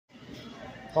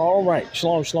All right,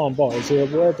 shalom, shalom, boys. Here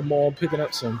we're at the mall picking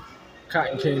up some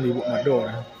cotton candy with my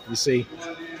daughter. You see,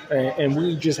 and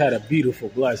we just had a beautiful,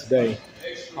 blessed day,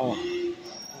 uh,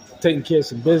 taking care of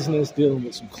some business, dealing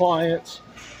with some clients,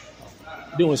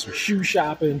 doing some shoe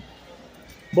shopping.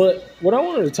 But what I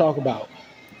wanted to talk about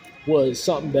was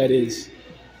something that is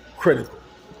critical,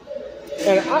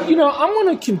 and I'm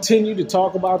going to continue to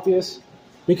talk about this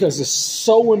because it's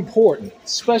so important,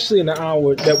 especially in the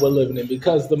hour that we're living in.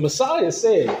 Because the Messiah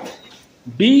said,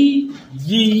 "Be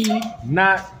ye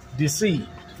not deceived."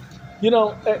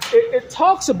 It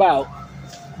talks about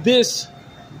this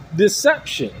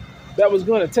deception that was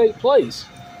going to take place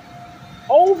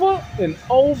over and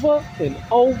over and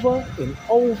over and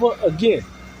over again.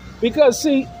 Because,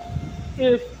 see,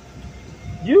 if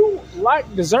you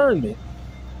lack discernment,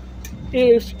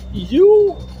 if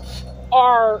you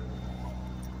are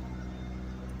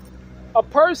a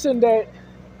person that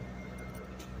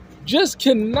just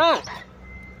cannot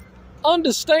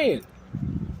understand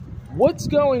what's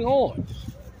going on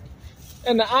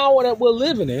in the hour that we're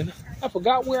living in, I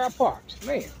forgot where I parked,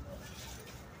 man.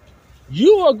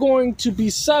 You are going to be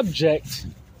subject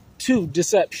to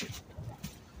deception.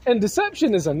 And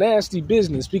deception is a nasty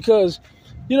business because,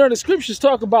 the scriptures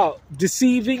talk about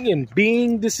deceiving and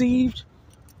being deceived.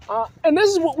 And this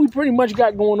is what we pretty much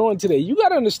got going on today. You got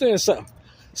to understand something.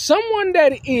 Someone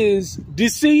that is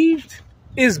deceived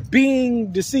is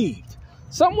being deceived.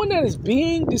 Someone that is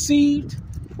being deceived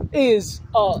is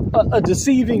a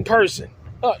deceiving person.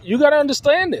 You got to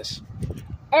understand this.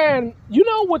 And you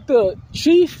know what the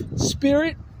chief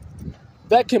spirit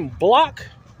that can block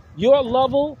your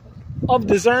level of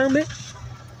discernment?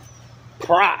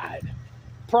 Pride.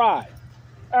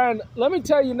 And let me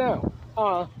tell you now,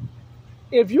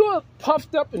 if you're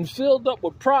puffed up and filled up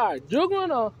with pride, you're going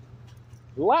to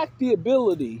lack the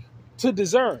ability to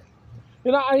discern.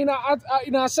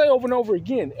 I say over and over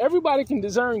again, everybody can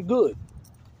discern good.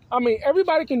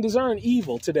 Everybody can discern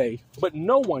evil today, but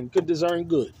no one can discern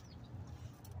good.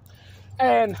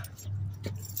 And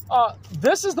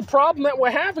this is the problem that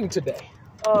we're having today.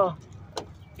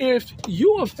 If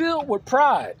you are filled with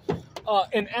pride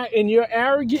and you're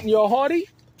arrogant and you're haughty,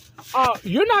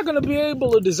 you're not going to be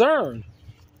able to discern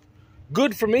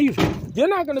good from evil. You're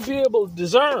not going to be able to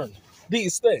discern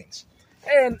these things.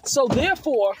 And so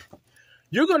therefore,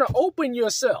 you're going to open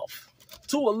yourself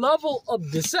to a level of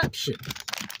deception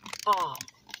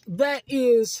that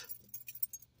is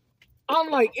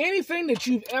unlike anything that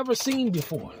you've ever seen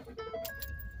before.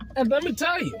 And let me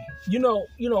tell you,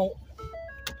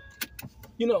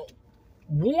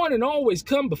 warning always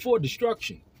come before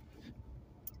destruction.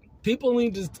 People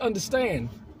need to understand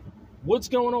what's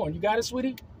going on. You got it,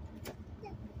 sweetie?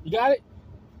 You got it?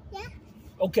 Yeah.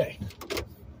 Okay.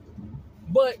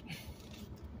 But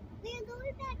we're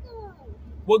going back home.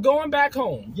 We're going back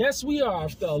home. Yes, we are.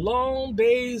 After a long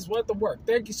day's worth of work.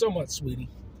 Thank you so much, sweetie.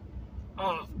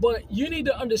 But you need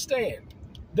to understand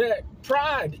that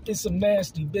pride is some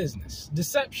nasty business.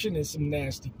 Deception is some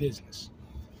nasty business.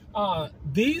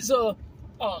 These are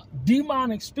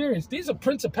demonic spirits. These are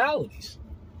principalities.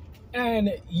 And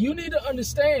you need to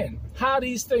understand how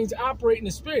these things operate in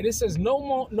the spirit. It says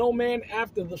no man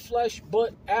after the flesh,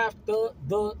 but after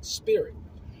the spirit.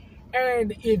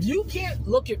 And if you can't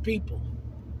look at people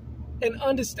and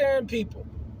understand people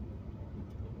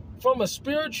from a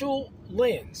spiritual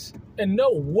lens and know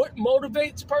what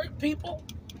motivates people,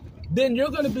 then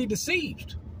you're going to be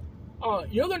deceived.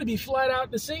 You're going to be flat out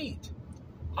deceived.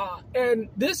 And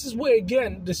this is where,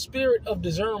 again, the spirit of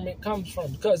discernment comes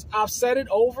from. Because I've said it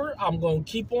over. I'm going to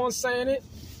keep on saying it.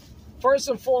 First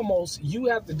and foremost, you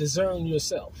have to discern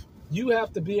yourself. You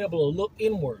have to be able to look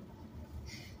inward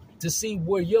to see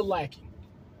where you're lacking.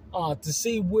 To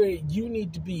see where you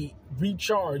need to be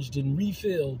recharged and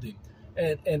refilled.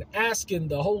 And asking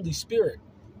the Holy Spirit.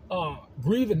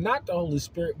 Grieving not the Holy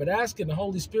Spirit, but asking the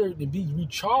Holy Spirit to be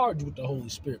recharged with the Holy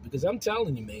Spirit. Because I'm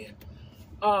telling you, man.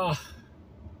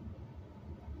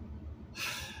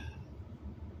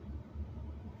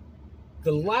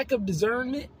 The lack of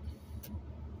discernment,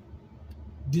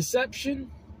 deception,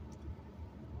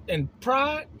 and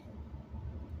pride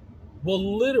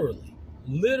will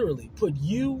literally put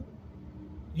you,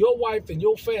 your wife, and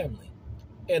your family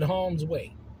in harm's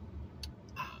way.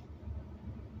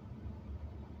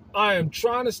 I am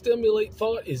trying to stimulate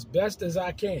thought as best as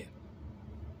I can.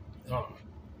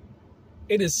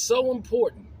 It is so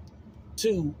important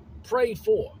to pray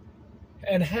for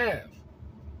and have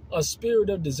a spirit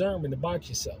of discernment about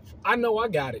yourself. I know I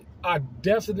got it. I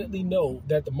definitely know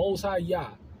that the Most High Yah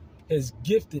has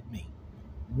gifted me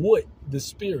with the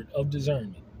spirit of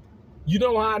discernment. You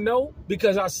know how I know?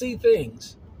 Because I see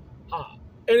things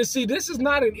And see, this is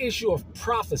not an issue of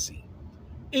prophecy,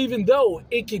 even though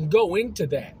it can go into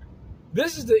that.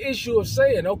 This is the issue of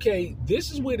saying, okay,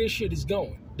 this is where this shit is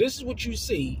going. This is what you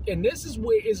see, and this is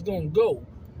where it's going to go,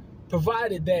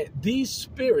 provided that these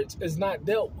spirits is not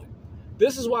dealt with.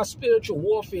 This is why spiritual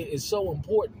warfare is so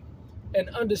important, and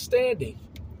understanding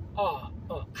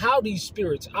how these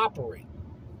spirits operate.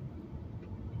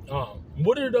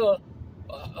 What are the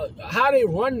how they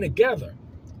run together?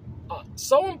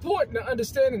 So important to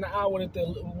understand in the hour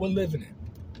that we're living in.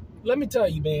 Let me tell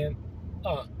you, man,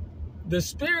 the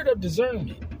spirit of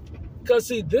discernment, because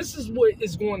see, this is what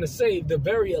is going to save the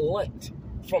very elect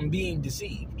from being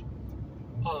deceived.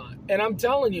 And I'm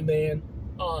telling you, man,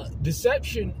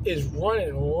 deception is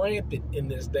running rampant in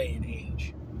this day and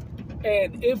age.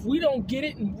 And if we don't get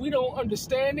it and we don't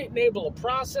understand it and able to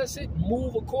process it,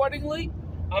 move accordingly,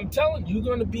 I'm telling you, you're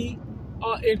going to be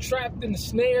entrapped in the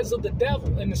snares of the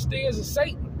devil and the snares of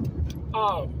Satan.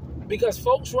 Because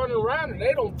folks running around and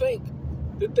they don't think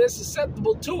that they're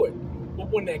susceptible to it.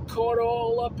 But when they're caught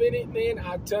all up in it, man,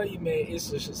 I tell you, man, it's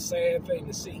just a sad thing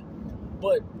to see.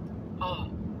 But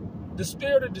the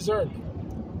spirit of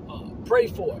discernment, pray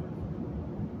for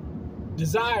it.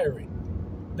 Desire it,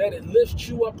 that it lifts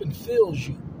you up and fills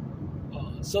you,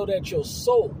 so that your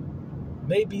soul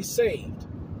may be saved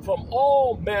from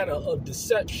all manner of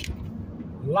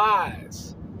deception,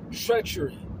 lies,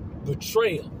 treachery,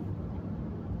 betrayal.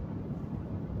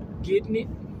 Getting it?